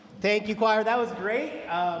Thank you, choir. That was great.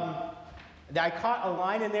 I caught a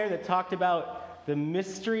line in there that talked about the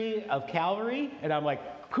mystery of Calvary, and I'm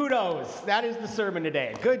like, kudos. That is the sermon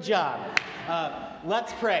today. Good job.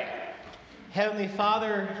 Let's pray. Heavenly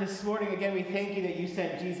Father, this morning again we thank you that you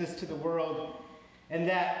sent Jesus to the world, and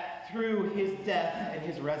that through his death and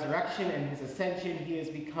his resurrection and his ascension, he has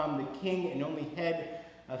become the King and only head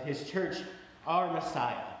of his church, our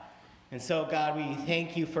Messiah. And so, God, we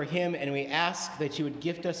thank you for him, and we ask that you would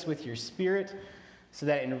gift us with your Spirit so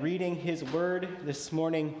that in reading his word this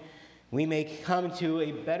morning, we may come to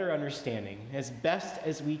a better understanding, as best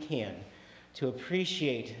as we can, to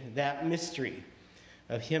appreciate that mystery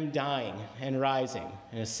of him dying and rising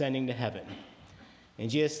and ascending to heaven. In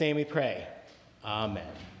Jesus' name we pray. Amen.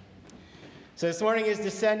 So this morning is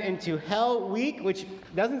Descend into Hell Week, which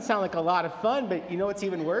doesn't sound like a lot of fun, but you know what's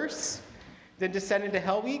even worse than Descend into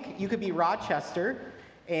Hell Week? You could be Rochester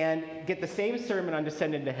and get the same sermon on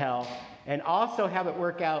Descend into Hell and also have it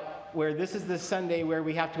work out where this is the Sunday where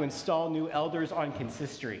we have to install new elders on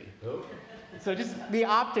consistory. Oh. So just the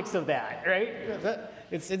optics of that, right?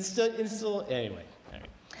 It's still anyway. All right.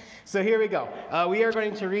 So here we go. We are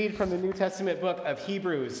going to read from the New Testament book of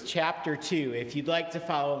Hebrews, chapter 2. If you'd like to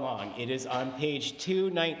follow along, it is on page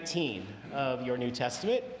 219 of your New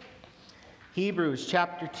Testament. Hebrews,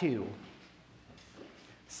 chapter 2.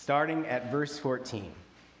 Starting at verse 14.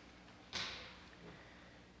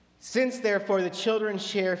 Since therefore the children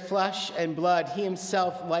share flesh and blood, he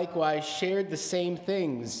himself likewise shared the same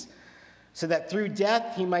things, so that through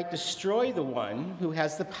death he might destroy the one who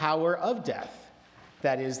has the power of death,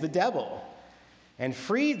 that is, the devil, and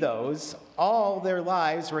free those all their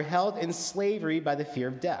lives were held in slavery by the fear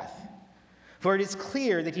of death. For it is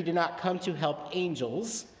clear that he did not come to help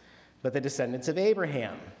angels, but the descendants of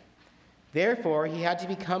Abraham. Therefore, he had to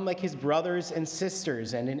become like his brothers and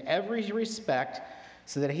sisters, and in every respect,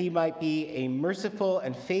 so that he might be a merciful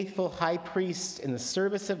and faithful high priest in the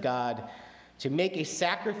service of God, to make a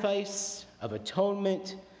sacrifice of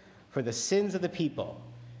atonement for the sins of the people.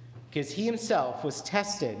 Because he himself was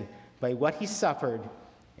tested by what he suffered,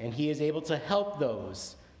 and he is able to help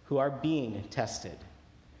those who are being tested.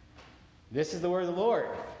 This is the word of the Lord.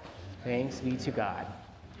 Thanks be to God.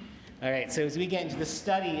 All right, so as we get into the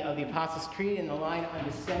study of the Apostles' Creed and the line on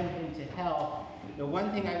Descend into Hell, the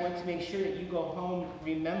one thing I want to make sure that you go home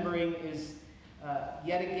remembering is,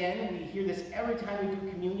 yet again, we hear this every time we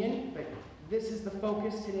do communion, but this is the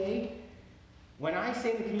focus today. When I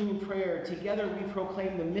say the communion prayer, together we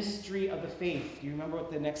proclaim the mystery of the faith. Do you remember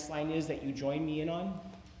what the next line is that you join me in on?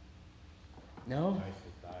 No?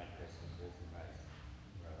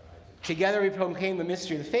 Together we proclaim the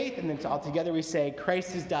mystery of the faith, and then all together we say,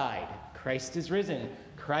 Christ has died, Christ is risen,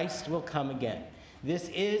 Christ will come again. This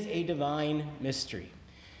is a divine mystery.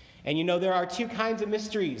 And you know, there are two kinds of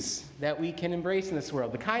mysteries that we can embrace in this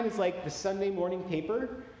world. The kind is like the Sunday morning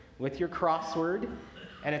paper with your crossword,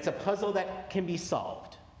 and it's a puzzle that can be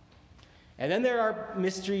solved. And then there are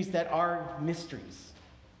mysteries that are mysteries.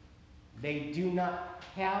 They do not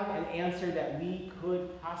have an answer that we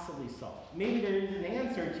could possibly solve. Maybe there is an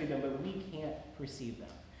answer to them, but we can't perceive them.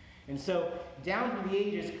 And so, down through the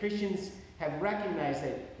ages, Christians have recognized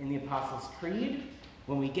that in the Apostles' Creed,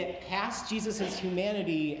 when we get past Jesus'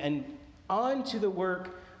 humanity and onto the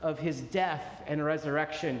work of his death and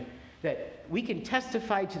resurrection, that we can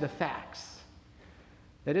testify to the facts.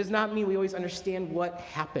 That does not mean we always understand what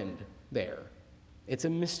happened there. It's a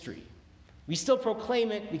mystery. We still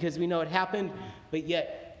proclaim it because we know it happened, but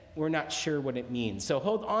yet we're not sure what it means. So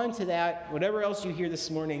hold on to that. Whatever else you hear this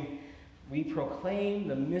morning, we proclaim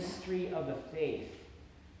the mystery of the faith.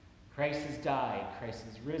 Christ has died, Christ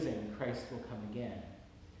has risen, Christ will come again.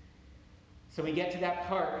 So we get to that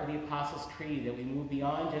part of the Apostles' Creed that we move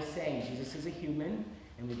beyond just saying Jesus is a human,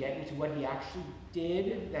 and we get into what he actually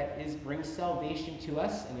did that brings salvation to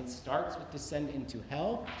us, and it starts with Descend into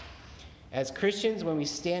Hell. As Christians, when we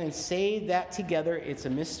stand and say that together, it's a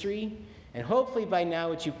mystery. And hopefully by now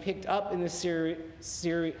what you've picked up in this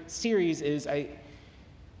series is I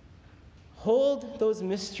hold those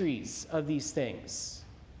mysteries of these things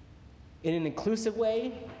in an inclusive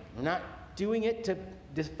way. We're not doing it to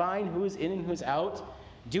define who's in and who's out.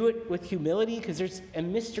 Do it with humility, because there's a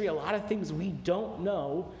mystery, a lot of things we don't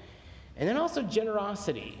know. And then also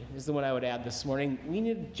generosity is the one I would add this morning. We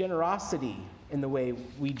need generosity in the way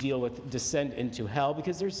we deal with Descend into Hell,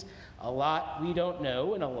 because there's a lot we don't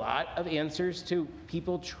know and a lot of answers to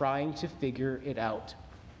people trying to figure it out.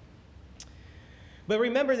 But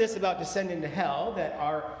remember this about Descend into Hell, that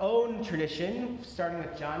our own tradition, starting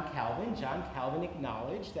with John Calvin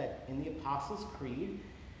acknowledged that in the Apostles' Creed,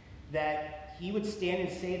 that he would stand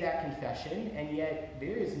and say that confession, and yet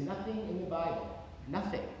there is nothing in the Bible,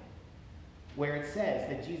 nothing, where it says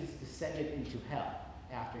that Jesus descended into hell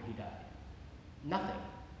after he died. Nothing.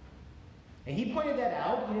 And he pointed that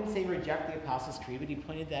out. He didn't say reject the Apostles' Creed, but he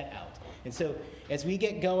pointed that out. And so as we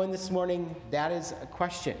get going this morning, that is a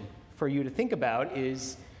question for you to think about,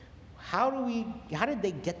 is how did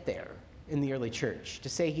they get there in the early church to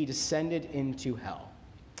say he descended into hell?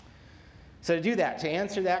 So to do that, to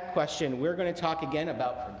answer that question, we're going to talk again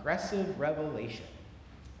about progressive revelation.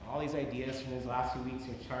 All these ideas from these last few weeks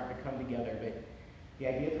are starting to come together, but the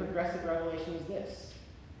idea of progressive revelation is this.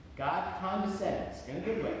 God condescends in a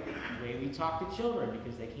good way, the way we talk to children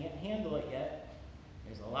because they can't handle it yet.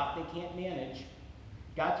 There's a lot they can't manage.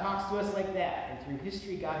 God talks to us like that, and through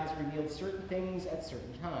history, God has revealed certain things at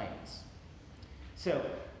certain times. So,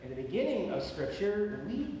 in the beginning of Scripture,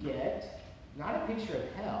 we get not a picture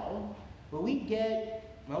of hell, but we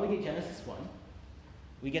get Genesis 1.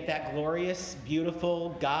 We get that glorious,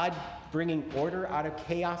 beautiful, God bringing order out of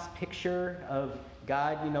chaos picture of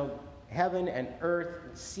God, heaven and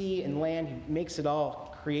earth, sea and land. He makes it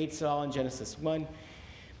all, creates it all in Genesis 1.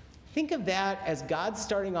 Think of that as God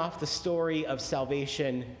starting off the story of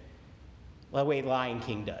salvation the way Lion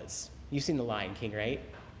King does. You've seen The Lion King, right?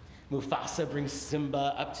 Mufasa brings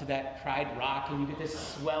Simba up to that Pride Rock, and you get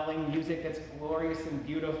this swelling music that's glorious and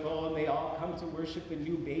beautiful, and they all come to worship the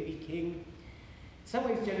new baby king. In some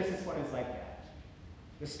ways, Genesis 1 is like that.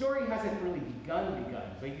 The story hasn't really begun,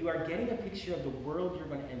 but you are getting a picture of the world you're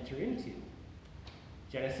going to enter into.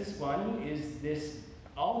 Genesis 1 is this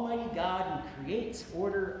almighty God who creates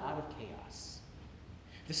order out of chaos.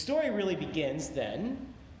 The story really begins then,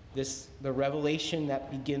 the revelation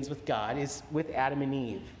that begins with God is with Adam and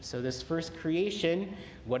Eve. So this first creation,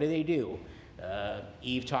 what do?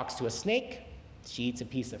 Eve talks to a snake, she eats a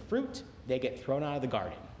piece of fruit, they get thrown out of the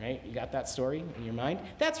garden, right? You got that story in your mind?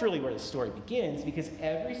 That's really where the story begins, because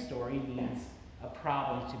every story needs a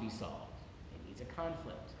problem to be solved. It needs a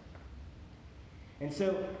conflict. And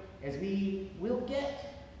so, as we will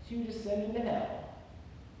get to descend into hell,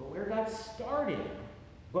 but where God started,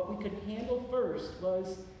 what we could handle first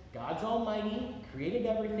was God's almighty, created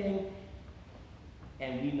everything,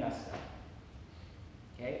 and we messed up.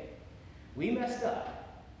 Okay? We messed up.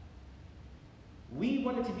 We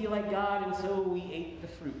wanted to be like God, and so we ate the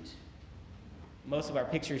fruit. Most of our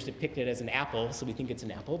pictures depict it as an apple, so we think it's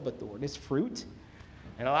an apple, but the word is fruit.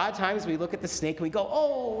 And a lot of times we look at the snake and we go,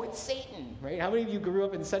 oh, it's Satan, right? How many of you grew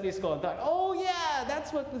up in Sunday school and thought, oh yeah,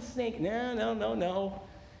 that's what the snake, no.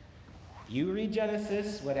 You read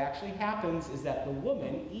Genesis, what actually happens is that the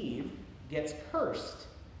woman, Eve, gets cursed.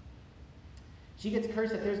 She gets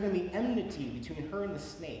cursed that there's going to be enmity between her and the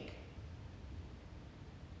snake.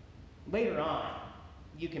 Later on,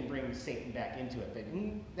 you can bring Satan back into it, but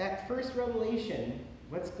in that first revelation,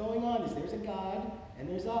 what's going on is there's a God, and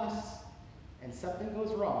there's us, and something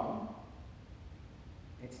goes wrong.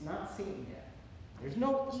 It's not Satan yet. There's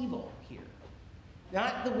no evil here.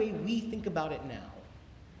 Not the way we think about it now.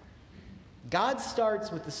 God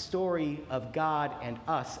starts with the story of God and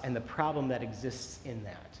us and the problem that exists in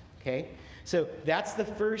that, okay? So that's the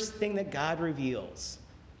first thing that God reveals.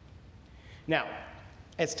 Now,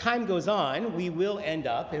 as time goes on, we will end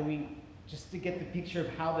up, and just to get the picture of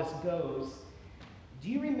how this goes, do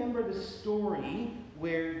you remember the story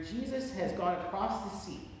where Jesus has gone across the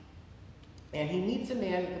sea, and he meets a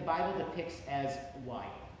man that the Bible depicts as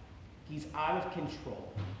wild? He's out of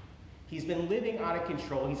control. He's been living out of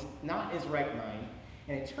control. He's not in his right mind.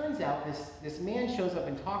 And it turns out this man shows up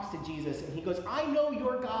and talks to Jesus, and he goes, I know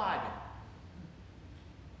you're God.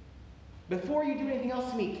 Before you do anything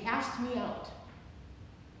else to me, cast me out.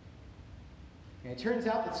 And it turns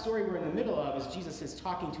out the story we're in the middle of is Jesus is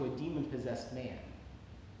talking to a demon-possessed man.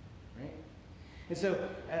 Right? And so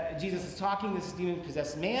Jesus is talking to this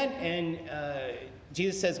demon-possessed man, and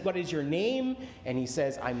Jesus says, what is your name? And he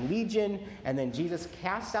says, I'm Legion. And then Jesus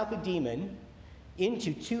casts out the demon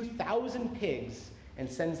into 2,000 pigs and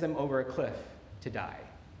sends them over a cliff to die.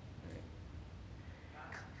 Right?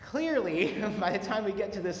 Clearly, by the time we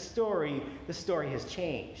get to this story, the story has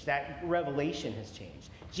changed. That revelation has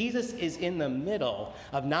changed. Jesus is in the middle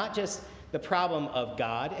of not just the problem of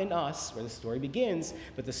God and us, where the story begins,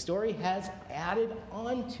 but the story has added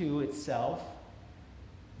onto itself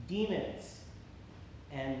demons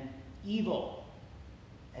and evil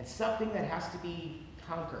and something that has to be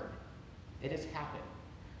conquered. It has happened.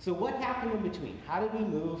 So what happened in between? How did we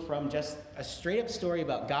move from just a straight-up story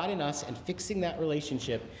about God and us and fixing that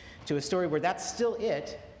relationship to a story where that's still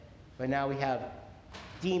it, but now we have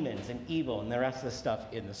demons and evil and the rest of the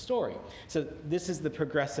stuff in the story? So this is the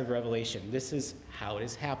progressive revelation. This is how it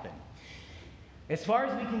has happened. As far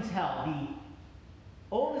as we can tell, the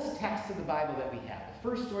oldest text of the Bible that we have, the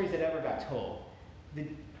first stories that ever got told, the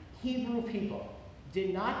Hebrew people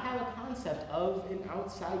did not have a concept of an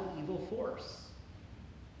outside evil force.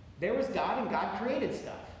 There was God, and God created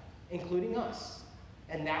stuff, including us.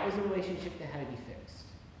 And that was a relationship that had to be fixed.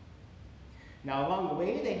 Now, along the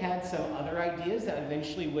way, they had some other ideas that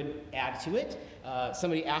eventually would add to it.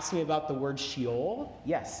 Somebody asked me about the word Sheol.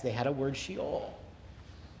 Yes, they had a word Sheol.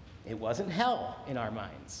 It wasn't hell in our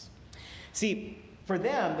minds. See, for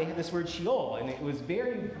them, they had this word Sheol, and it was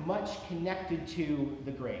very much connected to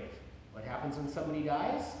the grave. What happens when somebody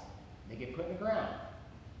dies? They get put in the ground.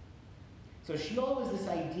 So Sheol is this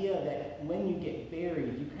idea that when you get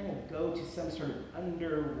buried, you kind of go to some sort of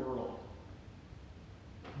underworld.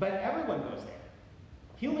 But everyone goes there.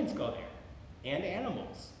 Humans go there, and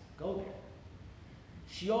animals go there.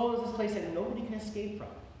 Sheol is this place that nobody can escape from.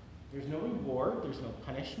 There's no reward, there's no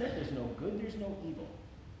punishment, there's no good, there's no evil.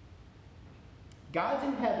 God's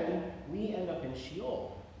in heaven, we end up in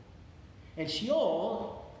Sheol. And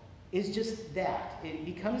Sheol is just that. It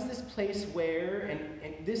becomes this place where,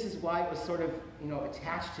 and this is why it was sort of,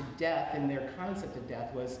 attached to death, and their concept of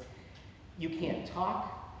death was, you can't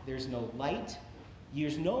talk, there's no light,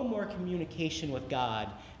 there's no more communication with God,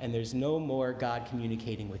 and there's no more God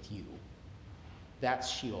communicating with you. That's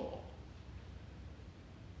Sheol.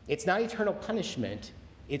 It's not eternal punishment,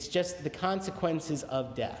 it's just the consequences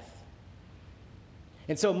of death.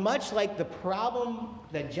 And so much like the problem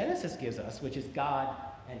that Genesis gives us, which is God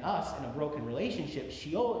and us in a broken relationship,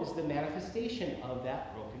 Sheol is the manifestation of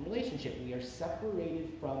that broken relationship. We are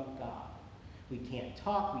separated from God. We can't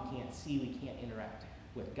talk, we can't see, we can't interact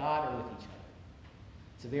with God or with each other.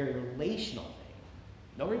 It's a very relational thing.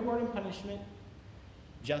 No reward and punishment,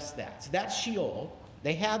 just that. So that's Sheol.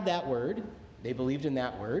 They had that word. They believed in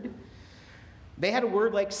that word. They had a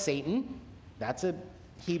word like Satan. That's a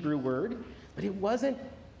Hebrew word. But it wasn't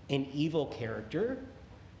an evil character.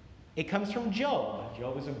 It comes from Job.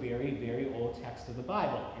 Job is a very, very old text of the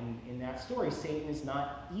Bible. And in that story, Satan is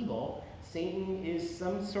not evil. Satan is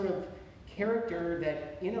some sort of character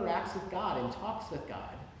that interacts with God and talks with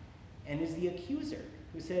God and is the accuser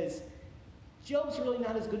who says, Job's really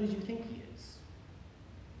not as good as you think he is.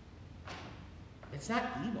 It's not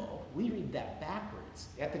evil. We read that backwards.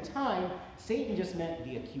 At the time, Satan just meant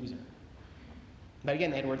the accuser. But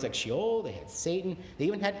again, they had words like Sheol, they had Satan, they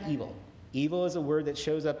even had evil. Evil is a word that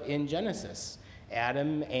shows up in Genesis.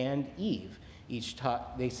 Adam and Eve each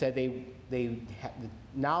taught, they said they had the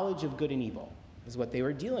knowledge of good and evil is what they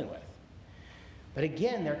were dealing with. But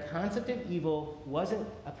again, their concept of evil wasn't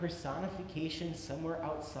a personification somewhere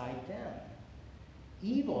outside them.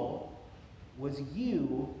 Evil was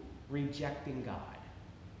you rejecting God.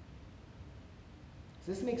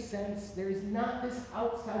 Does this make sense? There is not this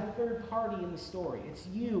outside third party in the story. It's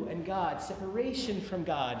you and God. Separation from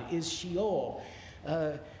God is Sheol.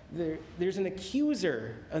 There's an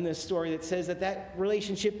accuser in this story that says that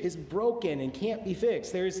relationship is broken and can't be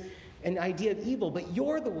fixed. There's an idea of evil, but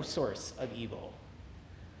you're the source of evil.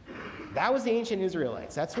 That was the ancient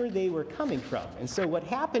Israelites. That's where they were coming from. And so what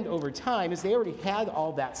happened over time is they already had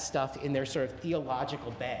all that stuff in their sort of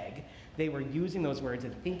theological bag. They were using those words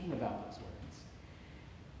and thinking about those words.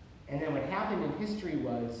 And then what happened in history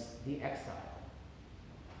was the exile.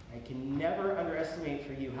 I can never underestimate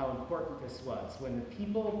for you how important this was. When the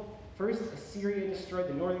people, first Assyria destroyed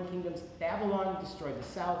the northern kingdoms, Babylon destroyed the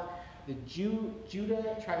south, the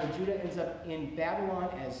tribe of Judah ends up in Babylon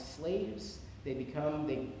as slaves. They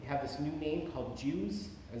have this new name called Jews,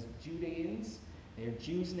 as Judeans. They're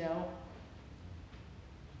Jews now.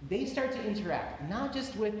 They start to interact, not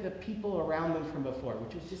just with the people around them from before,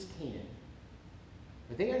 which was just Canaan,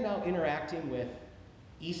 but they are now interacting with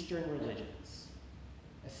Eastern religions.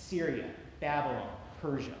 Assyria, Babylon,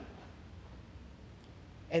 Persia.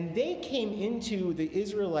 And they came into the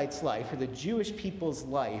Israelites' life, or the Jewish people's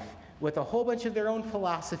life, with a whole bunch of their own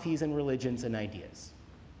philosophies and religions and ideas,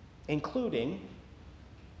 including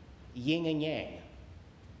yin and yang.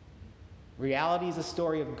 Reality is a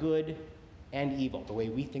story of good and evil, the way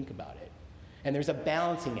we think about it. And there's a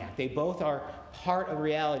balancing act. They both are part of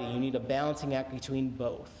reality. You need a balancing act between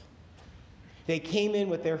both. They came in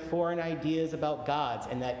with their foreign ideas about gods,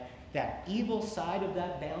 and that evil side of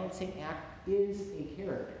that balancing act is a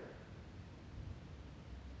character.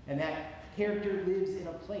 And that character lives in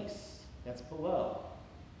a place that's below.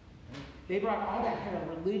 They brought all that kind of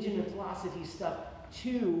religion and philosophy stuff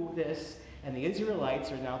to this, and the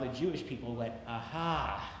Israelites, or now the Jewish people, went,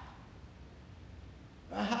 aha,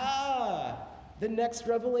 the next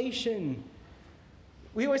revelation.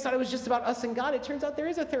 We always thought it was just about us and God. It turns out there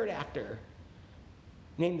is a third actor.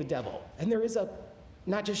 named the devil. And there is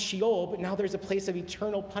not just Sheol, but now there's a place of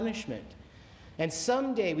eternal punishment. And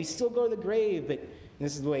someday we still go to the grave, but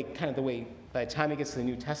this is the way, by the time it gets to the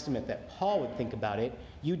New Testament that Paul would think about it,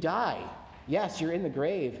 you die. Yes, you're in the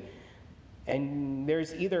grave. And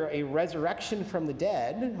there's either a resurrection from the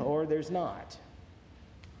dead or there's not.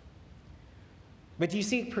 But do you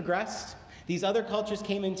see it progressed? These other cultures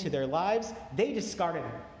came into their lives. They discarded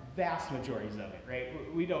vast majorities of it, right?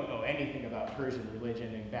 We don't know anything about Persian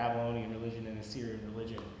religion and Babylonian religion and Assyrian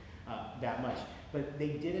religion that much. But they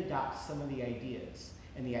did adopt some of the ideas.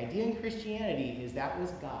 And the idea in Christianity is that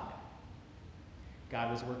was God.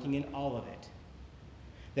 God was working in all of it.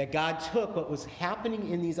 That God took what was happening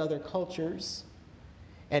in these other cultures,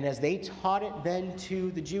 and as they taught it then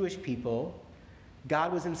to the Jewish people,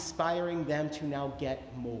 God was inspiring them to now get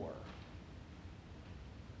more.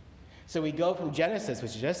 So we go from Genesis,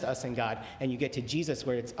 which is just us and God, and you get to Jesus,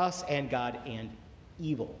 where it's us and God and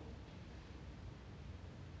evil.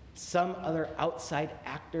 Some other outside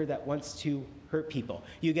actor that wants to hurt people.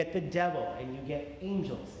 You get the devil, and you get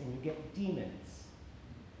angels, and you get demons.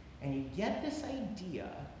 And you get this idea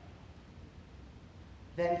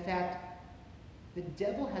that, in fact, the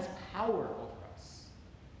devil has power over us.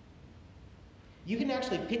 You can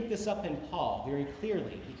actually pick this up in Paul very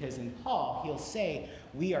clearly, because in Paul, he'll say,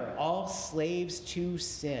 we are all slaves to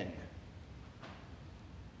sin.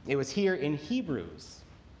 It was here in Hebrews,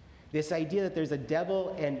 this idea that there's a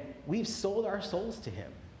devil and we've sold our souls to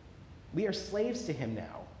him. We are slaves to him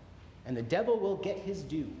now, and the devil will get his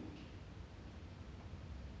due.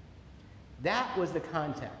 That was the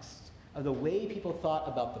context of the way people thought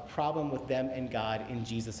about the problem with them and God in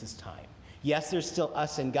Jesus' time. Yes, there's still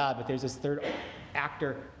us and God, but there's this third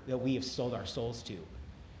actor that we have sold our souls to.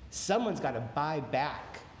 Someone's got to buy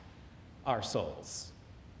back our souls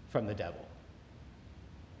from the devil.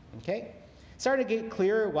 Okay? Starting to get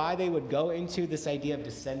clearer why they would go into this idea of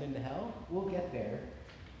descend into hell. We'll get there.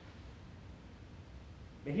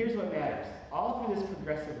 But here's what matters. All through this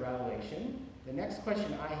progressive revelation, the next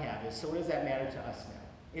question I have is, so what does that matter to us now?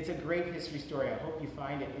 It's a great history story. I hope you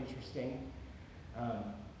find it interesting.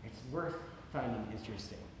 It's worth finding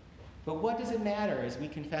interesting. But what does it matter as we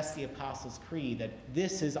confess the Apostles' Creed, that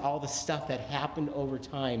this is all the stuff that happened over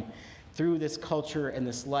time through this culture and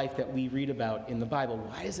this life that we read about in the Bible?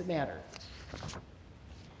 Why does it matter?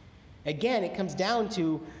 Again, it comes down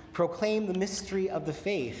to proclaim the mystery of the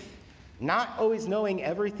faith, not always knowing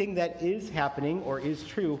everything that is happening or is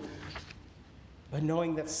true, but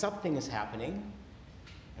knowing that something is happening,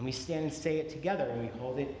 and we stand and say it together, and we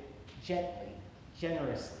hold it gently,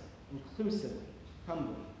 generously, inclusively,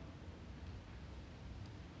 humbly.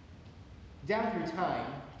 Down through time,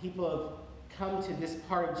 people have come to this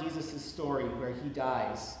part of Jesus' story where he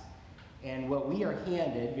dies, and what we are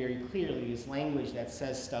handed very clearly is language that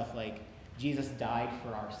says stuff like, Jesus died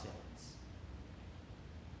for our sins.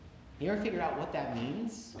 You ever figured out what that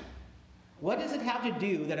means? What does it have to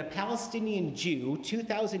do that a Palestinian Jew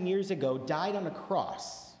 2,000 years ago died on a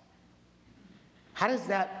cross? How does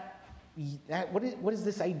what is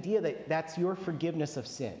this idea that that's your forgiveness of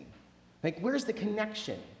sin? Like, where's the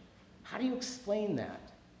connection? How do you explain that?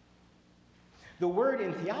 The word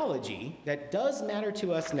in theology that does matter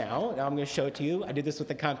to us now, and I'm going to show it to you. I did this with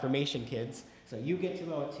the confirmation kids, so you get to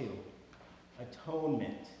know it too.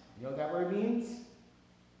 Atonement. You know what that word means?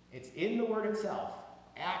 It's in the word itself.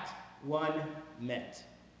 At one meant.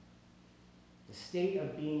 The state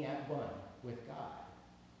of being at one with God.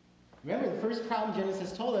 Remember, the first problem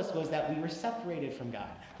Genesis told us was that we were separated from God.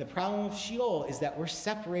 The problem of Sheol is that we're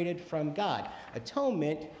separated from God.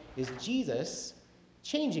 Atonement is Jesus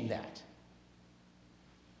changing that.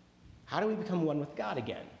 How do we become one with God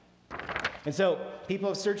again? And so people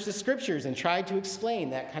have searched the scriptures and tried to explain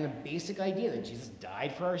that kind of basic idea that Jesus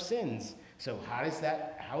died for our sins. So how is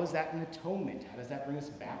that an atonement? How does that bring us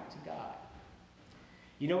back to God?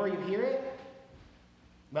 You know where you hear it?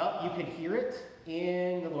 Well, you could hear it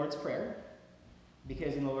in the Lord's Prayer,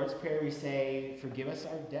 because in the Lord's Prayer we say, forgive us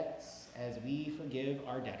our debts as we forgive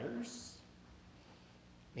our debtors.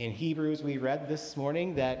 In Hebrews we read this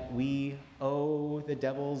morning that we owe the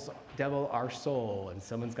devil our soul, and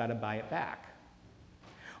someone's got to buy it back.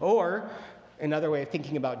 Or another way of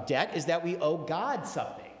thinking about debt is that we owe God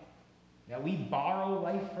something, that we borrow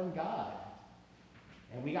life from God,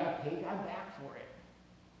 and we got to pay God back for it.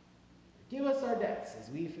 Give us our debts as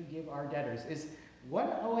we forgive our debtors is one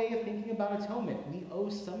way of thinking about atonement. We owe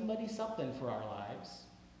somebody something for our lives.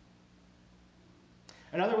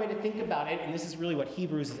 Another way to think about it, and this is really what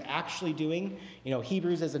Hebrews is actually doing. You know,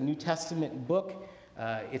 Hebrews is a New Testament book.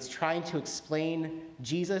 It's trying to explain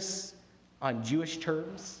Jesus on Jewish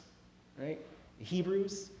terms, right?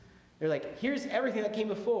 Hebrews. They're like, here's everything that came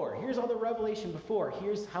before. Here's all the revelation before.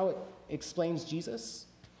 Here's how it explains Jesus.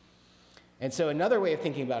 And so another way of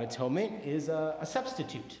thinking about atonement is a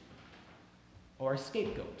substitute or a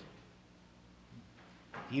scapegoat.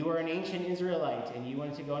 If you were an ancient Israelite and you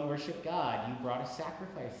wanted to go and worship God, you brought a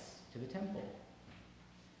sacrifice to the temple.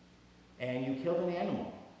 And you killed an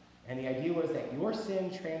animal. And the idea was that your sin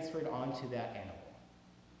transferred onto that animal.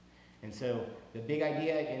 And so the big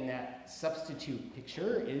idea in that substitute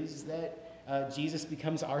picture is that Jesus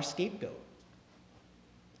becomes our scapegoat.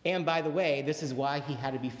 And by the way, this is why he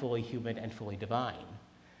had to be fully human and fully divine.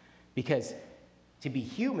 Because to be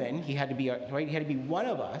human, he had to be one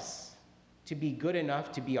of us, to be good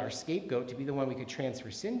enough to be our scapegoat, to be the one we could transfer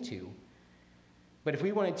sin to. But if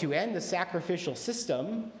we wanted to end the sacrificial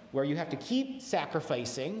system, where you have to keep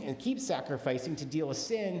sacrificing to deal with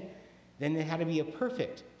sin, then it had to be a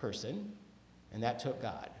perfect person, and that took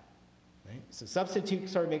God. Right? So substitute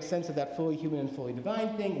sort of makes sense of that fully human and fully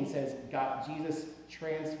divine thing, and says Jesus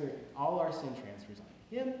transferred, all our sin transfers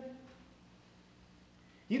on him.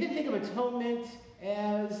 You can think of atonement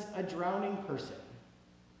as a drowning person.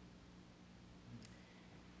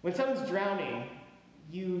 When someone's drowning,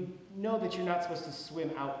 you know that you're not supposed to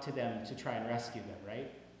swim out to them to try and rescue them,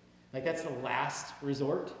 right? Like that's the last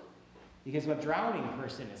resort. Because a drowning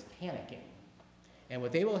person is panicking. And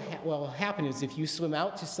what will happen is if you swim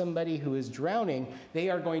out to somebody who is drowning, they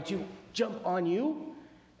are going to jump on you,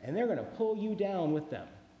 and they're going to pull you down with them.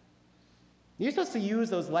 You're supposed to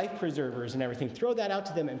use those life preservers and everything, throw that out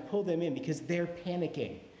to them and pull them in because they're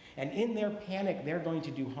panicking. And in their panic, they're going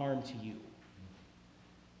to do harm to you.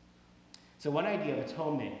 So one idea of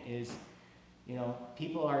atonement is,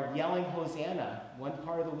 people are yelling Hosanna one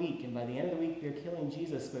part of the week, and by the end of the week, they're killing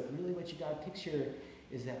Jesus. But really what you got to picture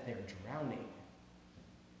is that they're drowning.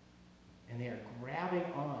 And they are grabbing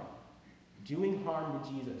on, doing harm to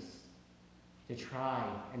Jesus to try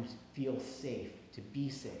and feel safe, to be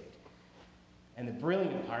saved. And the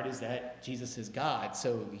brilliant part is that Jesus is God,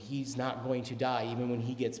 so he's not going to die even when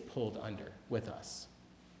he gets pulled under with us.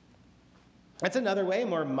 That's another way, a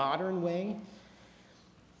more modern way.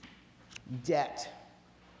 Debt,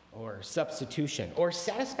 or substitution, or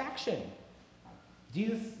satisfaction.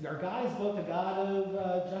 Our God is both a God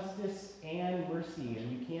of justice and mercy, and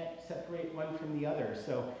you can't separate one from the other.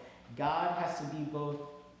 So God has to be both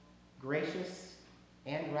gracious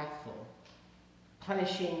and wrathful,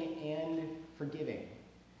 punishing and forgiving.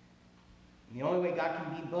 And the only way God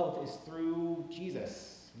can be both is through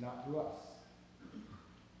Jesus, not through us.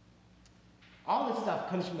 All this stuff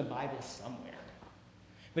comes from the Bible somewhere.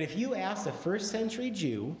 But if you ask a first century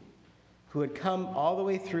Jew who had come all the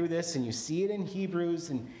way through this, and you see it in Hebrews,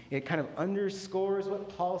 and it kind of underscores what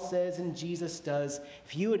Paul says and Jesus does,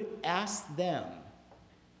 if you would ask them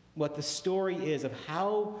what the story is of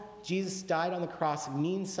how Jesus died on the cross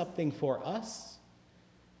means something for us,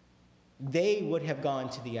 they would have gone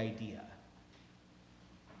to the idea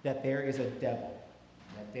that there is a devil,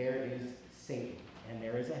 that there is Satan, and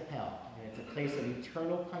there is a hell, and it's a place of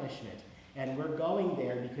eternal punishment. And we're going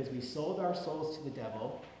there because we sold our souls to the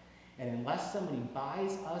devil, and unless somebody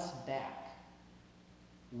buys us back,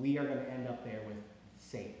 we are going to end up there with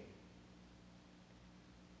Satan.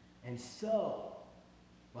 And so,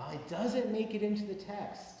 while it doesn't make it into the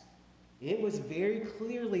text, it was very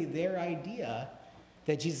clearly their idea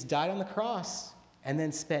that Jesus died on the cross and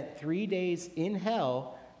then spent 3 days in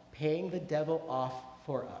hell paying the devil off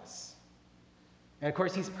for us. And of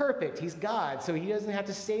course, he's perfect. He's God, so he doesn't have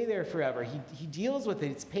to stay there forever. He deals with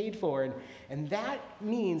it. It's paid for. And that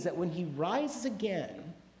means that when he rises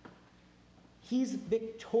again, he's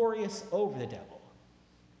victorious over the devil.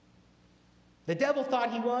 The devil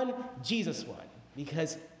thought he won. Jesus won.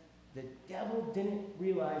 Because the devil didn't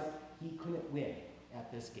realize he couldn't win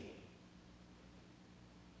at this game.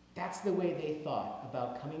 That's the way they thought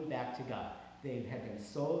about coming back to God. They had been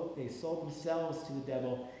sold. They sold themselves to the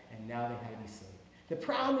devil, and now they had to be saved. The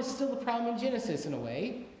problem is still the problem in Genesis in a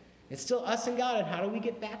way. It's still us and God, and how do we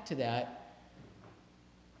get back to that?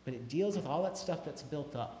 But it deals with all that stuff that's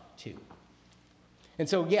built up, too. And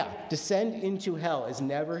so, descend into hell is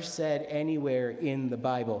never said anywhere in the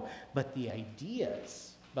Bible, but the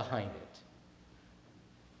ideas behind it.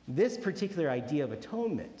 This particular idea of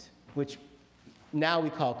atonement, which now we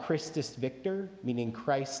call Christus Victor, meaning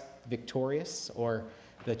Christ victorious, or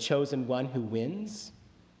the chosen one who wins,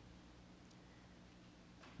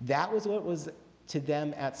 that was what was to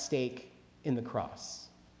them at stake in the cross,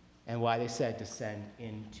 and why they said descend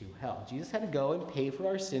into hell. Jesus had to go and pay for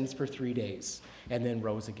our sins for 3 days, and then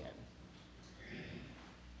rose again.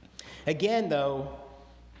 Again, though,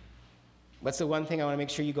 what's the one thing I want to make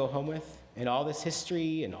sure you go home with and all this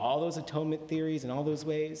history and all those atonement theories and all those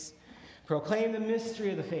ways. Proclaim the mystery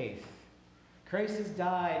of the faith. Christ has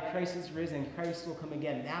died, Christ is risen, Christ will come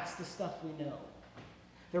again. That's the stuff we know.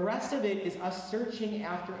 The rest of it is us searching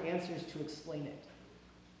after answers to explain it.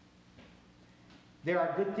 There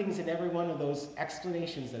are good things in every one of those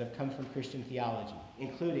explanations that have come from Christian theology,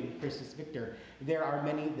 including Christus Victor. There are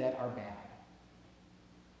many that are bad.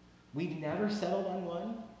 We've never settled on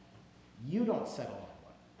one. You don't settle on one.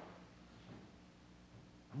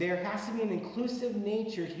 There has to be an inclusive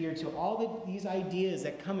nature here to all these ideas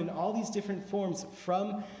that come in all these different forms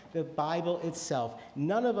from the Bible itself.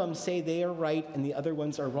 None of them say they are right and the other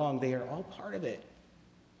ones are wrong. They are all part of it.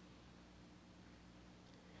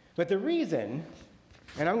 But the reason,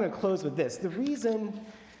 and I'm going to close with this, the reason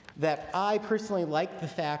that I personally like the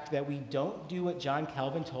fact that we don't do what John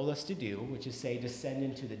Calvin told us to do, which is say descend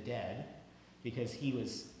into the dead, because he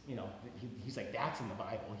was, he's like, that's in the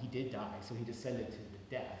Bible. He did die, so he descended to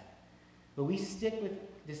the death. But we stick with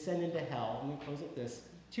descend into hell. I'm going to close with this.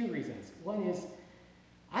 Two reasons. One is,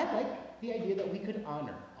 I like the idea that we could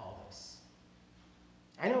honor all this.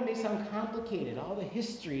 I know it may sound complicated, all the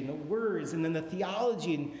history and the words and then the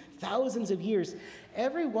theology and thousands of years.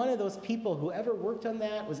 Every one of those people who ever worked on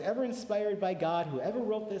that, was ever inspired by God, who ever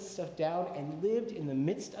wrote this stuff down and lived in the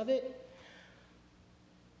midst of it,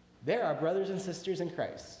 they're our brothers and sisters in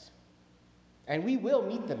Christ. And we will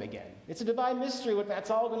meet them again. It's a divine mystery what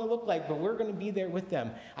that's all going to look like, but we're going to be there with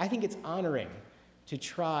them. I think it's honoring to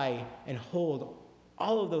try and hold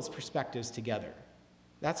all of those perspectives together.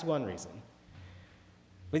 That's one reason.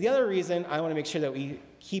 But the other reason I want to make sure that we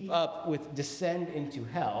keep up with descend into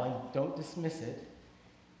hell and don't dismiss it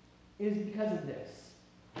is because of this.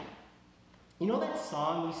 You know that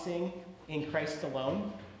song we sing, In Christ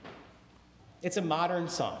Alone? It's a modern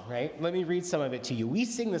song, right? Let me read some of it to you. We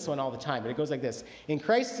sing this one all the time, but it goes like this. In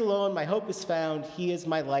Christ alone, my hope is found. He is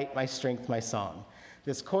my light, my strength, my song.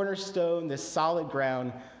 This cornerstone, this solid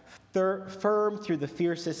ground, firm through the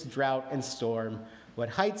fiercest drought and storm. What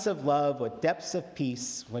heights of love, what depths of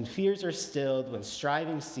peace, when fears are stilled, when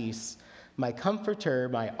striving cease. My comforter,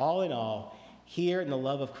 my all in all, here in the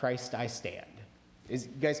love of Christ I stand. Is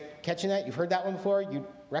you guys catching that? You've heard that one before? You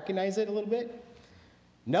recognize it a little bit?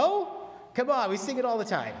 No? Come on, we sing it all the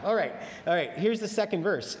time. All right, here's the second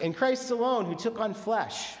verse. In Christ alone, who took on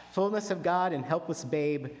flesh, fullness of God and helpless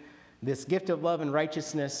babe, this gift of love and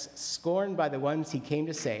righteousness, scorned by the ones he came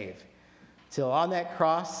to save, till on that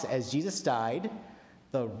cross, as Jesus died,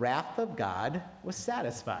 the wrath of God was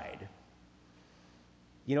satisfied.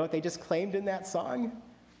 You know what they just claimed in that song?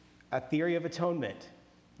 A theory of atonement.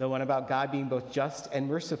 The one about God being both just and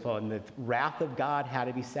merciful, and the wrath of God had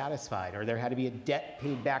to be satisfied, or there had to be a debt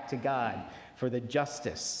paid back to God for the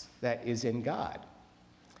justice that is in God.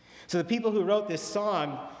 So the people who wrote this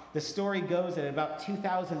song, the story goes that in about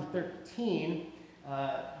 2013,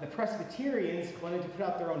 the Presbyterians wanted to put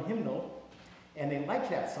out their own hymnal, and they liked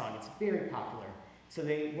that song. It's very popular. So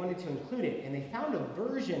they wanted to include it, and they found a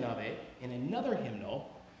version of it in another hymnal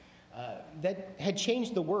that had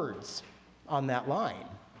changed the words on that line.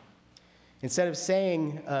 Instead of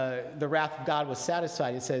saying the wrath of God was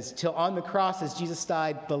satisfied, it says, till on the cross as Jesus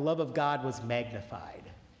died, the love of God was magnified.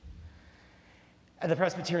 And the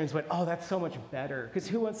Presbyterians went, oh, that's so much better, because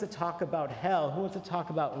who wants to talk about hell? Who wants to talk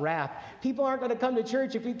about wrath? People aren't going to come to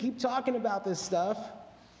church if we keep talking about this stuff.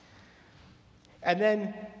 And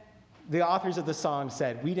then the authors of the song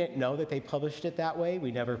said, we didn't know that they published it that way.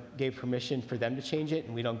 We never gave permission for them to change it,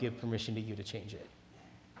 and we don't give permission to you to change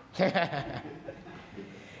it.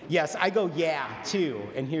 Yes, I go, yeah, too,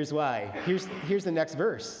 and here's why. Here's the next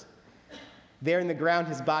verse. There in the ground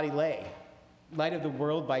his body lay, light of the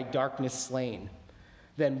world by darkness slain.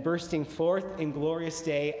 Then bursting forth in glorious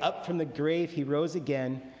day, up from the grave he rose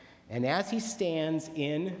again, and as he stands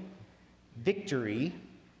in victory,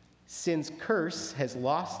 sin's curse has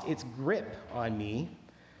lost its grip on me,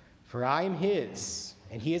 for I am his,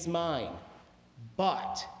 and he is mine,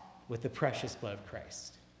 bought with the precious blood of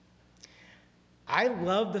Christ. I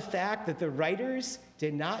love the fact that the writers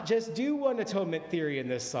did not just do one atonement theory in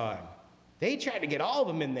this song. They tried to get all of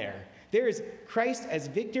them in there. There is Christ as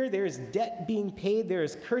victor. There is debt being paid. There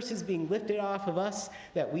is curses being lifted off of us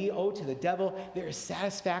that we owe to the devil. There is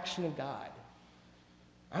satisfaction of God.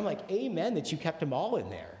 I'm like, amen that you kept them all in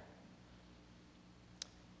there.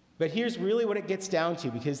 But here's really what it gets down to,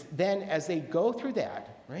 because then as they go through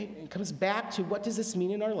that, right, it comes back to what does this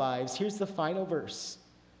mean in our lives. Here's the final verse.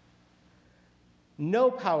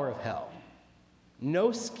 No power of hell,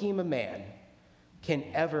 no scheme of man can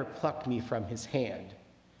ever pluck me from his hand.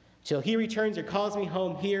 Till he returns or calls me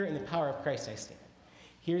home, here in the power of Christ I stand.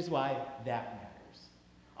 Here's why that matters.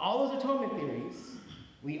 All those atonement theories,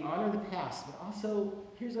 we honor the past, but also,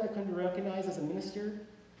 here's what I've come to recognize as a minister.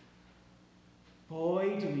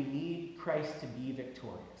 Boy, do we need Christ to be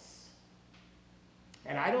victorious.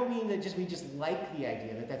 And I don't mean that we just like the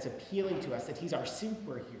idea that that's appealing to us, that he's our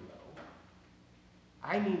superhero.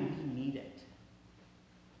 I mean we need it.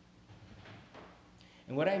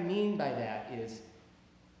 And what I mean by that is,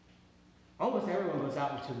 almost everyone goes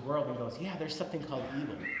out into the world and goes, yeah, there's something called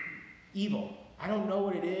evil. Evil. I don't know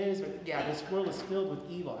what it is, but yeah, this world is filled with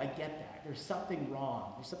evil. I get that. There's something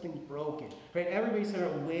wrong. There's something broken. Right? Everybody's sort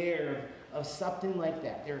of aware of something like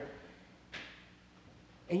that.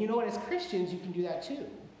 And you know what? As Christians, you can do that too.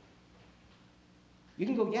 You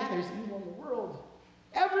can go, yeah, there's evil in the world.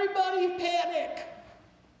 Everybody panic.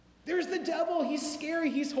 There's the devil. He's scary.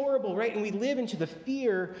 He's horrible, right? And we live into the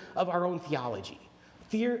fear of our own theology,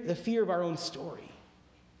 the fear of our own story.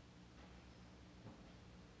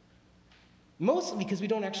 Mostly because we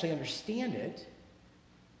don't actually understand it.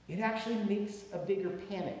 It actually makes a bigger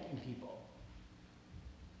panic in people.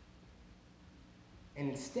 And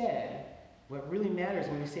instead, what really matters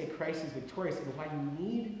when we say Christ is victorious and why you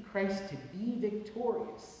need Christ to be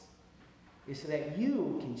victorious is so that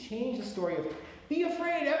you can change the story of, be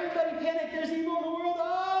afraid, everybody panic, there's evil in the world,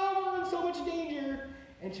 oh, we're in so much danger,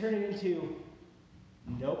 and turn it into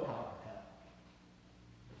no power of hell.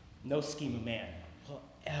 No scheme of man will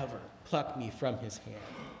ever pluck me from his hand.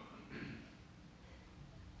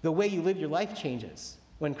 The way you live your life changes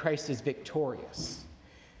when Christ is victorious.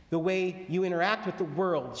 The way you interact with the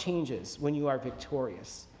world changes when you are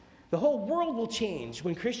victorious. The whole world will change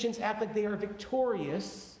when Christians act like they are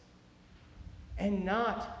victorious and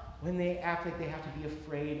not when they act like they have to be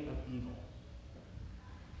afraid of evil.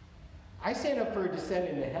 I stand up for a descent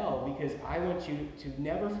into hell because I want you to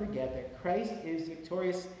never forget that Christ is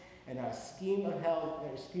victorious and not a scheme of hell,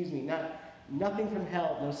 nothing from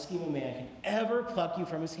hell, no scheme of man can ever pluck you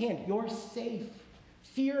from his hand. You're safe.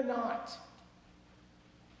 Fear not.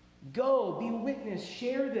 Go, be a witness,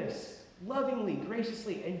 share this lovingly,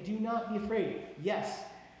 graciously, and do not be afraid. Yes,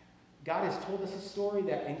 God has told us a story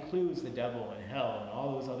that includes the devil and hell and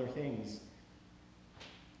all those other things.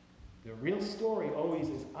 The real story always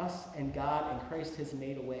is us and God, and Christ has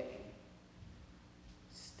made a way.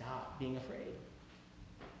 Stop being afraid.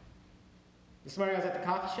 This morning I was at the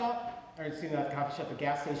coffee shop, the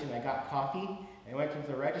gas station. I got coffee, and I went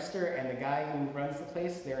to the register, and the guy who runs the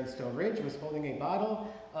place there in Stone Ridge was holding a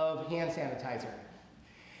bottle of hand sanitizer.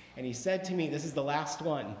 And he said to me, this is the last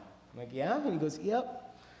one. I'm like, yeah? And he goes,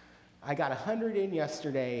 yep. I got 100 in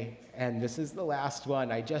yesterday, and this is the last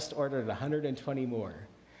one. I just ordered 120 more.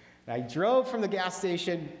 And I drove from the gas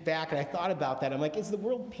station back, and I thought about that. I'm like, is the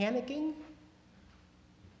world panicking?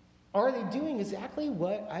 Or are they doing exactly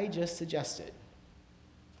what I just suggested?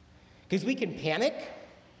 Because we can panic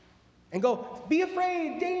and go, be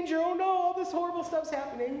afraid, danger, oh no, all this horrible stuff's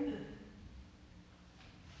happening.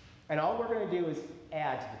 And all we're going to do is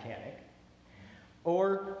add to the panic.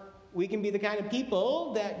 Or we can be the kind of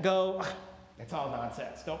people that go, that's all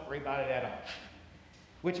nonsense, don't worry about it at all.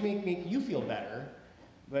 Which may make you feel better,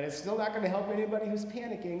 but it's still not going to help anybody who's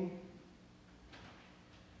panicking.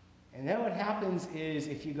 And then what happens is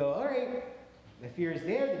if you go, all right, the fear is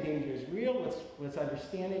there, the danger is real, let's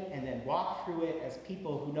understand it, and then walk through it as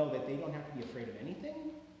people who know that they don't have to be afraid of anything.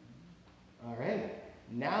 All right,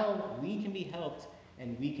 now we can be helped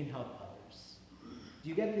and we can help others. Do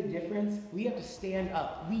you get the difference? We have to stand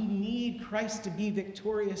up. We need Christ to be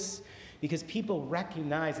victorious because people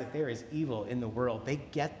recognize that there is evil in the world. They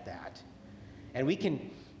get that. And we can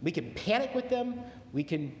panic with them. We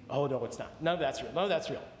can, oh no, it's not. None of that's real. None of that's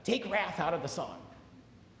real. Take wrath out of the song.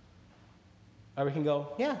 Or we can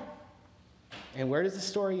go, yeah. And where does the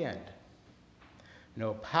story end?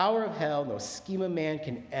 No power of hell, no scheme of man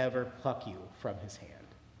can ever pluck you from his hand.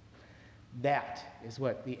 That is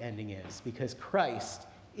what the ending is, because Christ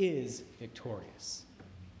is victorious.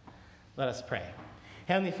 Let us pray.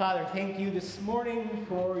 Heavenly Father, thank you this morning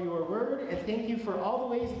for your word, and thank you for all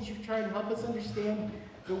the ways that you've tried to help us understand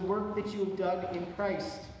the work that you have done in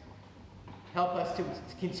Christ. Help us to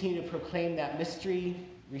continue to proclaim that mystery,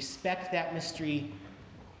 respect that mystery,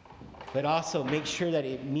 but also make sure that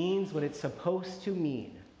it means what it's supposed to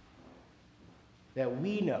mean. That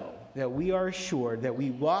we know, that we are assured, that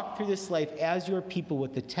we walk through this life as your people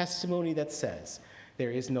with the testimony that says,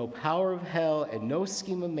 there is no power of hell and no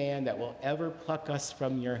scheme of man that will ever pluck us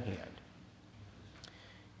from your hand.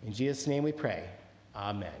 In Jesus' name we pray.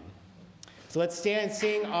 Amen. So let's stand and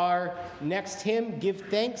sing our next hymn, Give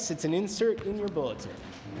Thanks. It's an insert in your bulletin.